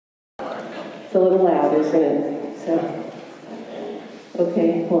It's a little loud, isn't it? So,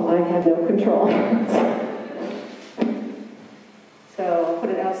 okay, well, I have no control. So I'll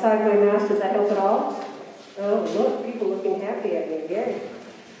put it outside my mask. Does that help at all? Oh, look, people looking happy at me. Yay.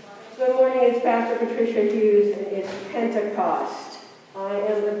 Good morning, it's Pastor Patricia Hughes, and it's Pentecost. I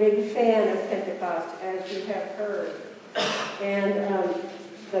am a big fan of Pentecost, as you have heard. And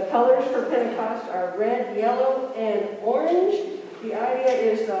the colors for Pentecost are red, yellow, and orange. The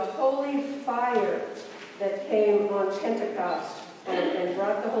idea is the holy fire that came on Pentecost and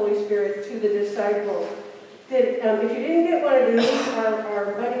brought the Holy Spirit to the disciples. If you didn't get one of these,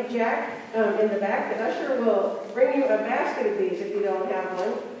 our buddy Jack in the back, the usher, will bring you a basket of these if you don't have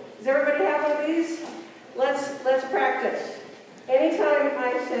one. Does everybody have one of these? Let's practice. Anytime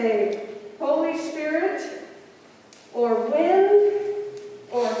I say Holy Spirit, or wind,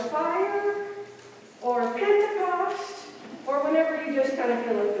 or fire, or Pentecost, or whenever you just kind of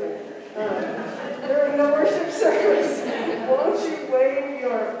feel like doing it. During the worship service, won't you wave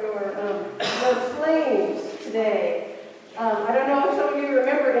your flames today? I don't know if some of you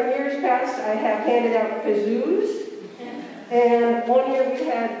remember in years past I have handed out kazoos, and one year we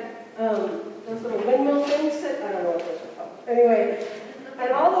had those little windmill things that, I don't know what those are called. Anyway,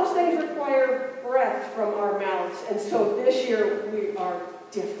 and all those things require breath from our mouths, and so this year we are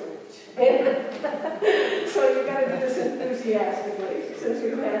different. So you've got to do this enthusiastically, since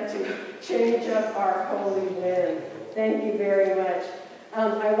we've had to change up our holy wind. Thank you very much. I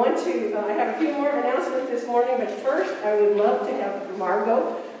have a few more announcements this morning, but first I would love to have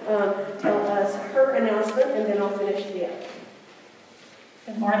Margot tell us her announcement, and then I'll finish the end.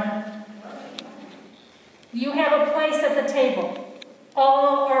 Good morning. You have a place at the table.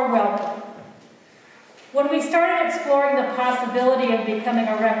 All are welcome. When we started exploring the possibility of becoming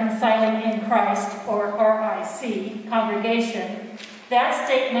a reconciling in Christ, or RIC, congregation, that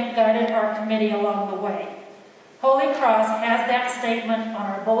statement guided our committee along the way. Holy Cross has that statement on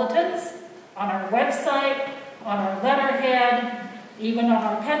our bulletins, on our website, on our letterhead, even on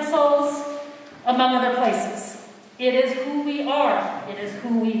our pencils, among other places. It is who we are. It is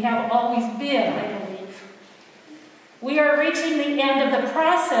who we have always been, I believe. We are reaching the end of the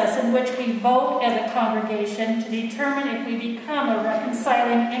process in which we vote as a congregation to determine if we become a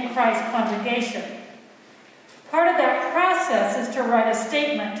reconciling in Christ congregation. Part of that process is to write a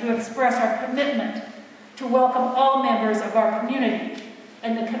statement to express our commitment to welcome all members of our community,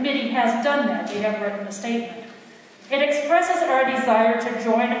 and the committee has done that. We have written a statement. It expresses our desire to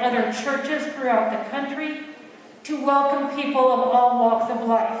join other churches throughout the country to welcome people of all walks of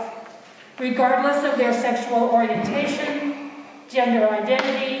life, regardless of their sexual orientation, gender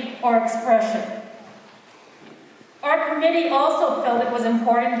identity, or expression. Our committee also felt it was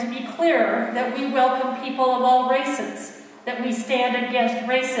important to be clear that we welcome people of all races, that we stand against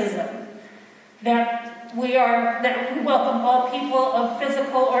racism, that we welcome all people of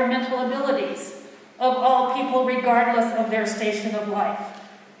physical or mental abilities, of all people regardless of their station of life.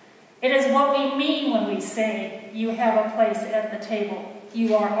 It is what we mean when we say, you have a place at the table.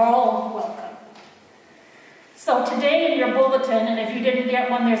 You are all welcome. So today in your bulletin, and if you didn't get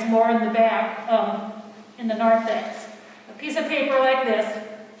one, there's more in the back, in the narthex. A piece of paper like this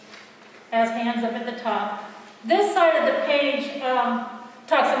has hands up at the top. This side of the page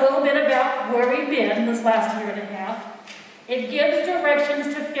talks a little bit about where we've been this last year and a half. It gives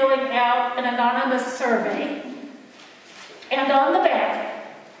directions to filling out an anonymous survey. And on the back,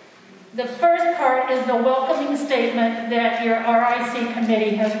 the first part is the welcoming statement that your RIC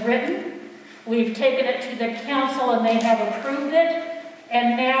committee has written. We've taken it to the council and they have approved it,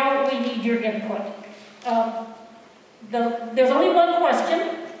 and now we need your input. There's only one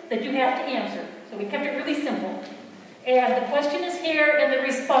question that you have to answer, so we kept it really simple. And the question is here, and the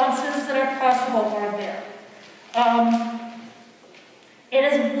responses that are possible are there. It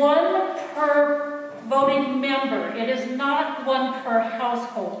is one per voting member. It is not one per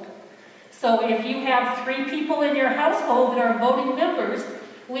household. So if you have 3 people in your household that are voting members,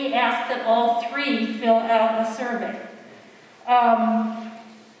 we ask that all 3 fill out a survey.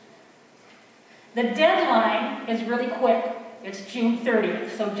 The deadline is really quick. It's June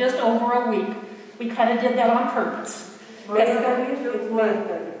 30th, so just over a week. We kind of did that on purpose. Say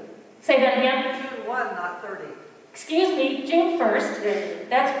that again? June 1, not 30. Excuse me, June 1st.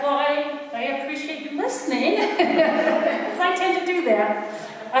 That's why I appreciate you listening, because I tend to do that.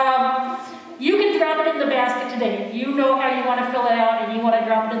 You can drop it in the basket today. If you know how you want to fill it out and you want to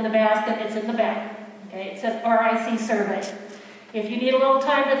drop it in the basket, it's in the back. Okay, it says RIC survey. If you need a little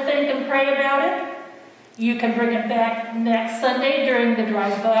time to think and pray about it, you can bring it back next Sunday during the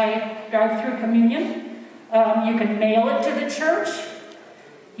drive-through communion. You can mail it to the church.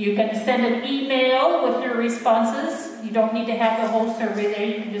 You can send an email with your responses. You don't need to have the whole survey there.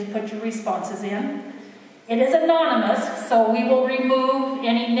 You can just put your responses in. It is anonymous, so we will remove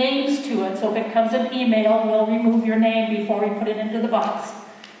any names to it. So if it comes in email, we'll remove your name before we put it into the box.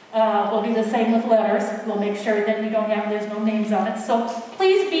 We'll do the same with letters. We'll make sure that there's no names on it. So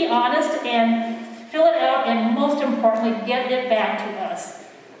please be honest and fill it out, and most importantly, get it back to us.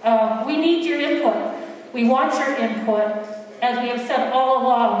 We need your input. We want your input. As we have said all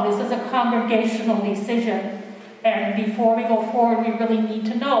along, this is a congregational decision, and before we go forward, we really need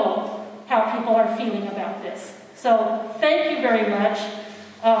to know how people are feeling about this. So thank you very much.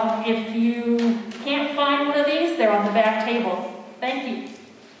 If you can't find one of these, they're on the back table. Thank you.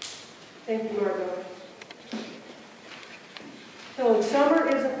 Thank you, Margot. So summer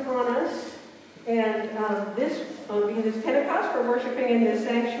is upon us, and because it's Pentecost, we're worshiping in the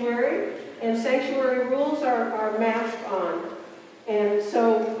sanctuary, and sanctuary rules are mask on. And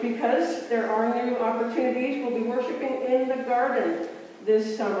so because there are new opportunities, we'll be worshiping in the garden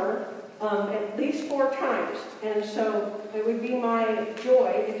this summer at least 4 times. And so it would be my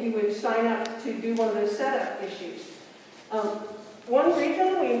joy if you would sign up to do one of those setup issues. One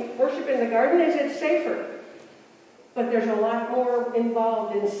reason we worship in the garden is it's safer. But there's a lot more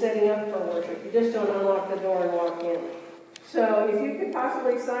involved in setting up for worship. You just don't unlock the door and walk in. So if you could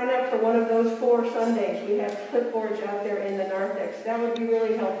possibly sign up for one of those 4 Sundays, we have clipboards out there in the narthex. That would be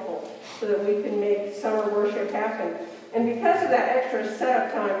really helpful so that we can make summer worship happen. And because of that extra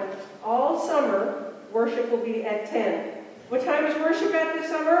setup time, all summer, worship will be at 10. What time is worship at this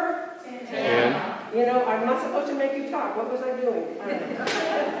summer? 10. You know, I'm not supposed to make you talk. What was I doing?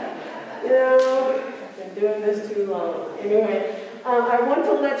 You know, I've been doing this too long. Anyway, I want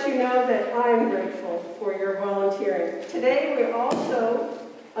to let you know that I'm grateful for your volunteering. Today, we're also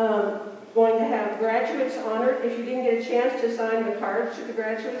going to have graduates honored. If you didn't get a chance to sign the cards to the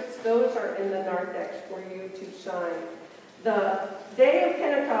graduates, those are in the narthex for you to sign. The Day of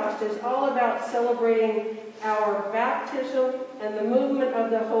Pentecost is all about celebrating our baptism and the movement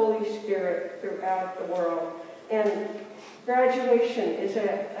of the Holy Spirit throughout the world. And graduation is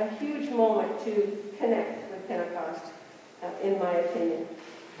a huge moment to connect with Pentecost, in my opinion.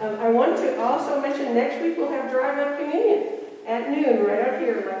 I want to also mention next week we'll have drive-up communion at noon right up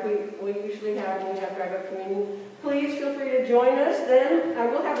here, like we usually have when we have drive-up communion. Please feel free to join us. Then I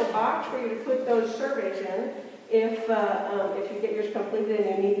will have a box for you to put those surveys in if you get yours completed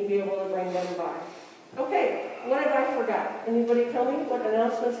and you need to be able to bring them by. Okay, what have I forgot? Anybody tell me what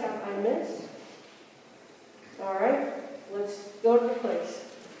announcements have I missed? All right, let's go to the place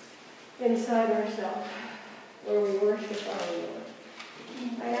inside ourselves where we worship our Lord.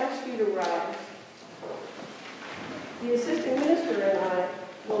 I ask you to rise. The assistant minister and I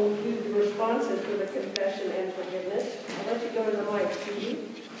will do the responses for the confession and forgiveness. I'll let you go to the mic, Stevie,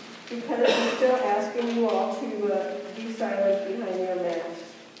 because I'm still asking you all to be silent behind your masks.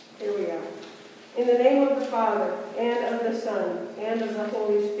 Here we are. In the name of the Father, and of the Son, and of the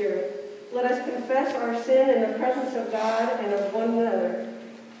Holy Spirit, let us confess our sin in the presence of God and of one another.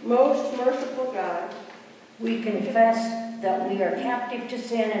 Most merciful God, we confess that we are captive to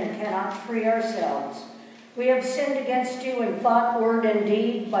sin and cannot free ourselves. We have sinned against you in thought, word, and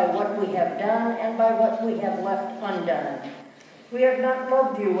deed, by what we have done and by what we have left undone. We have not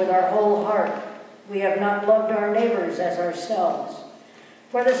loved you with our whole heart. We have not loved our neighbors as ourselves.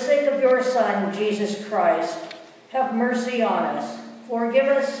 For the sake of your Son, Jesus Christ, have mercy on us. Forgive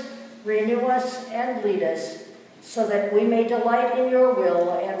us, renew us, and lead us, so that we may delight in your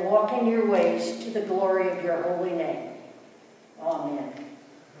will and walk in your ways to the glory of your holy name. Amen.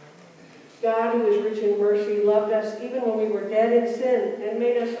 God, who is rich in mercy, loved us even when we were dead in sin and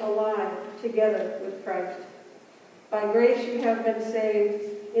made us alive together with Christ. By grace you have been saved.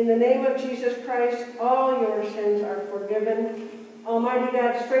 In the name of Jesus Christ, all your sins are forgiven. Almighty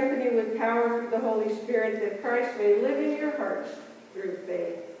God, strengthen you with power through the Holy Spirit, that Christ may live in your hearts through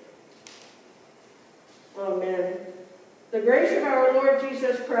faith. Amen. The grace of our Lord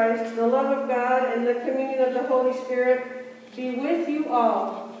Jesus Christ, the love of God, and the communion of the Holy Spirit be with you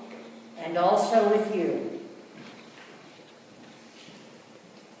all. And also with you.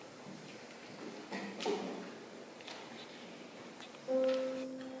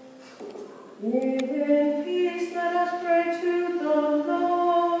 Live in peace, let us pray to the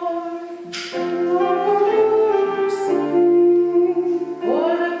Lord. Mercy. For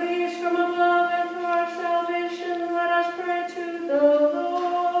the peace from above and for our salvation, let us pray to the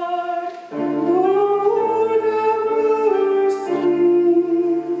Lord. Lord, have mercy.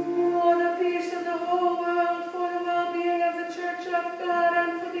 For the peace of the whole world, for the well-being of the Church of God,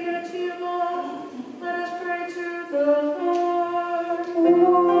 and for the unity of all, let us pray to the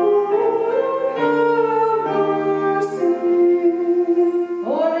Lord.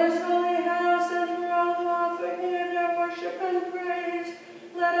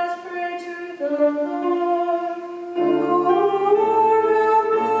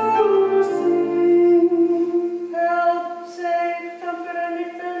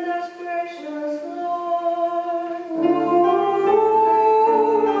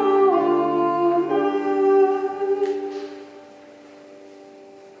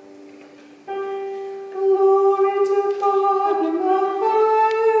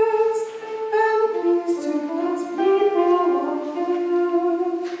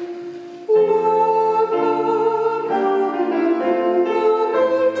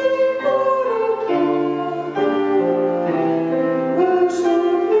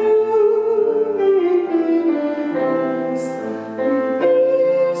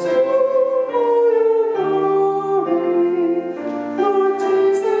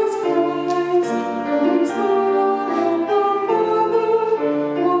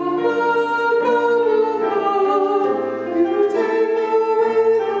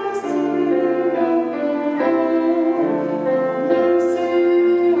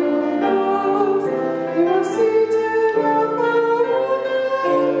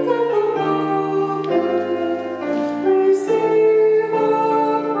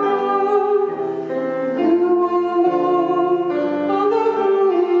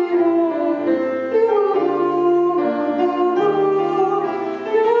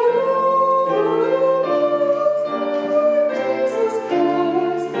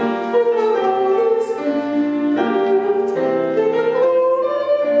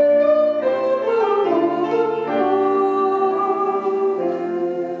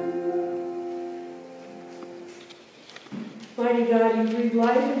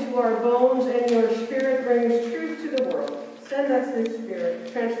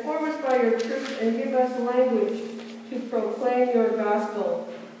 sanctify your truth and give us language to proclaim your gospel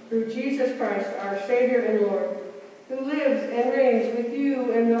through Jesus Christ, our Savior and Lord, who lives and reigns with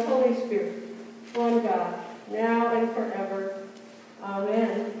you in the Holy Spirit, one God, now and forever.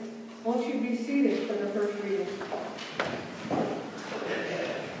 Amen. Won't you be seated for the first reading?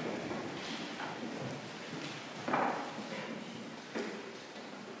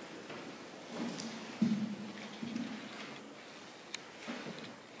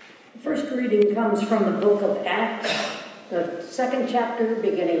 The first reading comes from the book of Acts, the second chapter,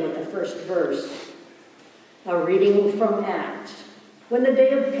 beginning with the first verse. A reading from Acts. When the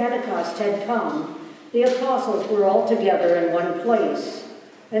day of Pentecost had come, the apostles were all together in one place.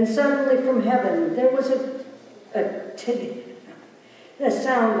 And suddenly from heaven there was a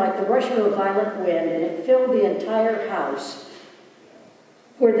sound like the rush of a violent wind, and it filled the entire house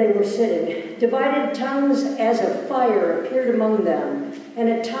where they were sitting. Divided tongues as of fire appeared among them, and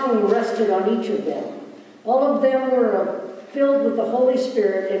a tongue rested on each of them. All of them were filled with the Holy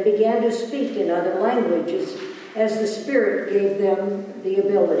Spirit and began to speak in other languages as the Spirit gave them the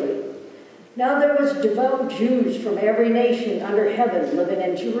ability. Now there was devout Jews from every nation under heaven living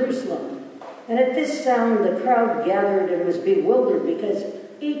in Jerusalem. And at this sound the crowd gathered and was bewildered because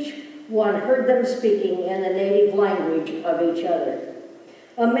each one heard them speaking in the native language of each other.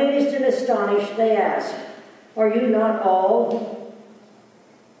 Amazed and astonished, they asked, "Are you not all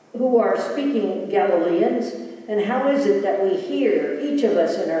who are speaking Galileans? And how is it that we hear, each of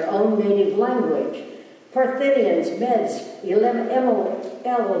us in our own native language? Parthians, Medes,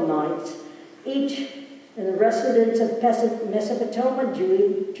 Elamites, each in the residents of Mesopotamia,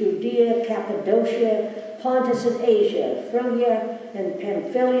 Judea, Cappadocia, Pontus and Asia, Phrygia and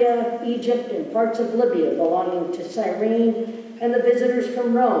Pamphylia, Egypt, and parts of Libya belonging to Cyrene, and the visitors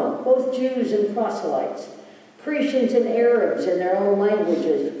from Rome, both Jews and proselytes, Cretians and Arabs in their own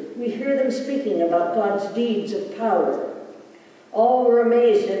languages. We hear them speaking about God's deeds of power." All were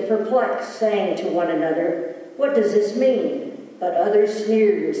amazed and perplexed, saying to one another, "What does this mean?" But others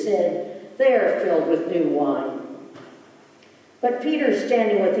sneered and said, "They are filled with new wine." But Peter,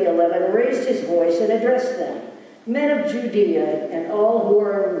 standing with the 11, raised his voice and addressed them, "Men of Judea and all who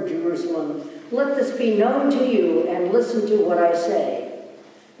are in Jerusalem, let this be known to you and listen to what I say.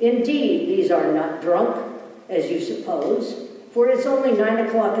 Indeed, these are not drunk, as you suppose, for it's only 9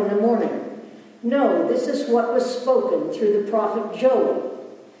 o'clock in the morning. No, this is what was spoken through the prophet Joel.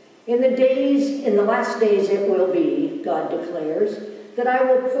 In the last days it will be, God declares, that I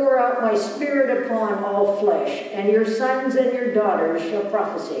will pour out my Spirit upon all flesh, and your sons and your daughters shall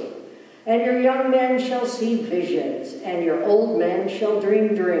prophesy, and your young men shall see visions, and your old men shall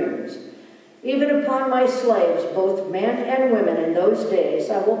dream dreams. Even upon my slaves, both men and women, in those days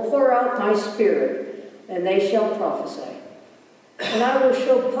I will pour out my Spirit, and they shall prophesy. And I will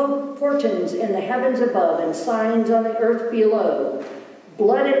show portents in the heavens above and signs on the earth below,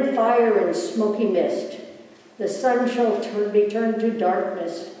 blood and fire and smoky mist. The sun shall be turned to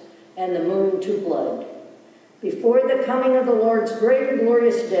darkness and the moon to blood, before the coming of the Lord's great and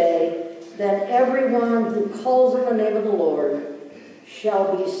glorious day. Then everyone who calls on the name of the Lord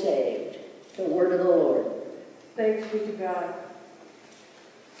shall be saved." The word of the Lord. Thanks be to God.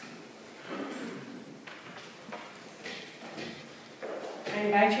 I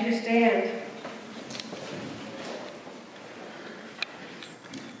invite you to stand.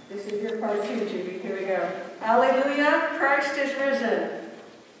 This is your part too, Judy. Here we go. Alleluia, Christ is risen.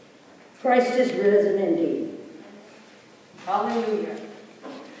 Christ is risen indeed. Hallelujah.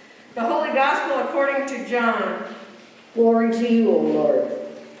 The Holy Gospel according to John. Glory to you, O Lord.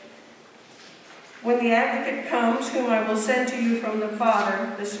 When the Advocate comes, whom I will send to you from the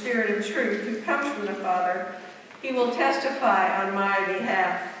Father, the Spirit of truth, who comes from the Father, he will testify on my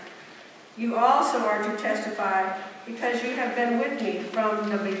behalf. You also are to testify, because you have been with me from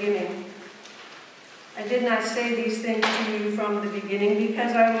the beginning. I did not say these things to you from the beginning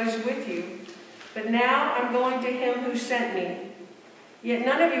because I was with you. But now I'm going to him who sent me. Yet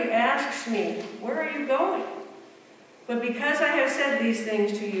none of you asks me, "Where are you going?" But because I have said these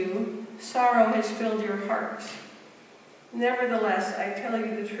things to you, sorrow has filled your hearts. Nevertheless, I tell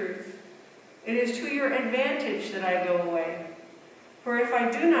you the truth. It is to your advantage that I go away. For if I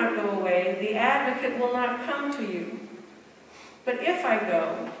do not go away, the Advocate will not come to you. But if I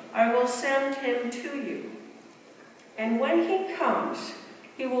go, I will send him to you. And when he comes,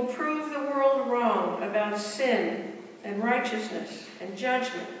 he will prove the world wrong about sin and righteousness and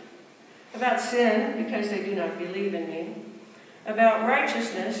judgment. About sin, because they do not believe in me. About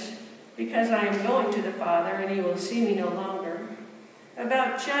righteousness, because I am going to the Father and he will see me no longer.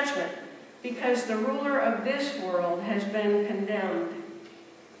 About judgment, because the ruler of this world has been condemned.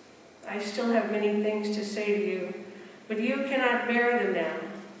 I still have many things to say to you, but you cannot bear them now.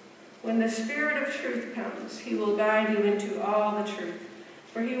 When the Spirit of truth comes, he will guide you into all the truth.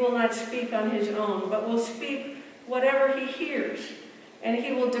 For he will not speak on his own, but will speak whatever he hears, and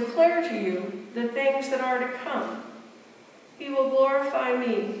he will declare to you the things that are to come. He will glorify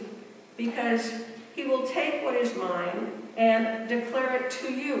me, because he will take what is mine and declare it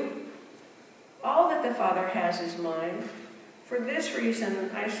to you. All that the Father has is mine. For this reason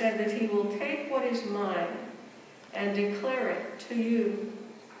I said that he will take what is mine and declare it to you.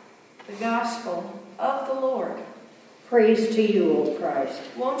 The gospel of the Lord. Praise to you, O Christ.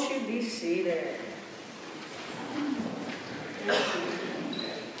 Won't you be seated?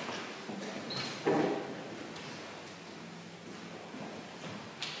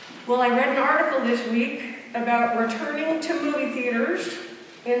 Well, I read an article this week about returning to movie theaters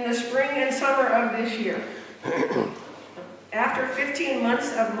in the spring and summer of this year. After 15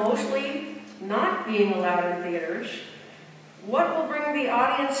 months of mostly not being allowed in theaters, what will bring the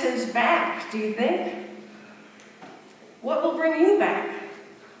audiences back, do you think? What will bring you back?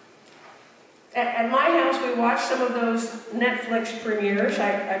 At my house, we watched some of those Netflix premieres.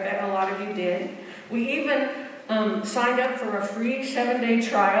 I bet a lot of you did. We even signed up for a free 7-day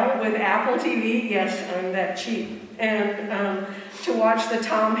trial with Apple TV. Yes, I'm that cheap. And to watch the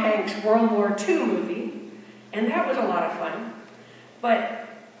Tom Hanks World War II movie. And that was a lot of fun. But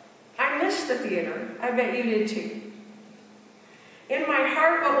I missed the theater. I bet you did too. In my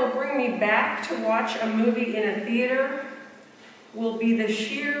heart, what will bring me back to watch a movie in a theater will be the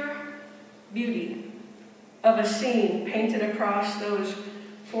sheer beauty of a scene painted across those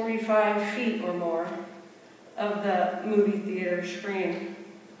 45 feet or more of the movie theater screen.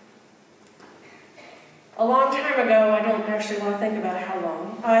 A long time ago, I don't actually want to think about how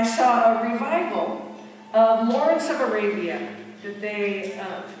long, I saw a revival of Lawrence of Arabia that they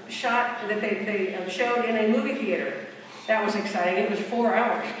showed in a movie theater. That was exciting. It was 4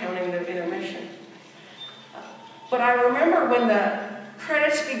 hours, counting the intermission. But I remember when the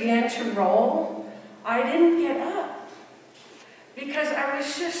credits began to roll, I didn't get up because I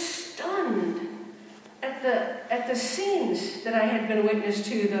was just stunned at the scenes that I had been witness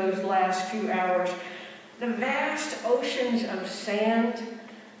to those last few hours. The vast oceans of sand,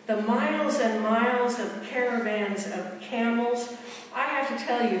 the miles and miles of caravans of camels. I have to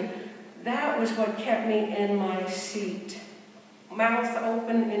tell you, that was what kept me in my seat, mouth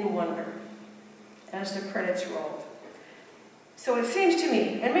open in wonder as the credits rolled. So it seems to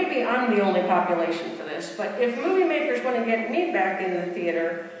me, and maybe I'm the only population for this, but if movie makers want to get me back in the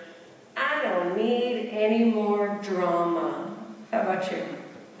theater, I don't need any more drama. How about you?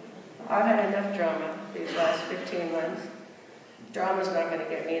 I've had enough drama these last 15 months. Drama's not going to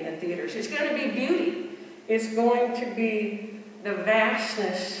get me in the theaters. It's going to be beauty. It's going to be the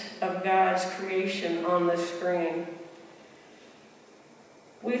vastness of God's creation on the screen.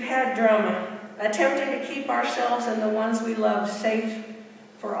 We've had drama, attempting to keep ourselves and the ones we love safe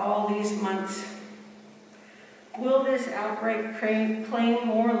for all these months. Will this outbreak claim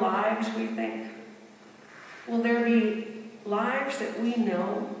more lives, we think? Will there be lives that we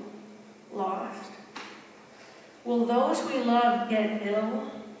know lost? Will those we love get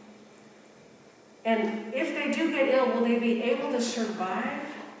ill? And if they do get ill, will they be able to survive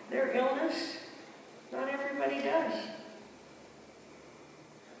their illness? Not everybody does.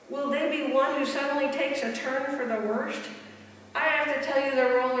 Will they be one who suddenly takes a turn for the worst? I have to tell you,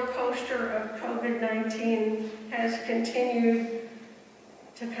 the roller coaster of COVID-19 has continued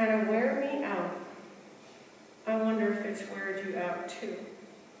to kind of wear me out. I wonder if it's weared you out too.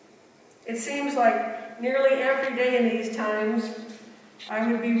 It seems like nearly every day in these times,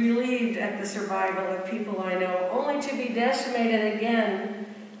 I would be relieved at the survival of people I know, only to be decimated again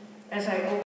as I open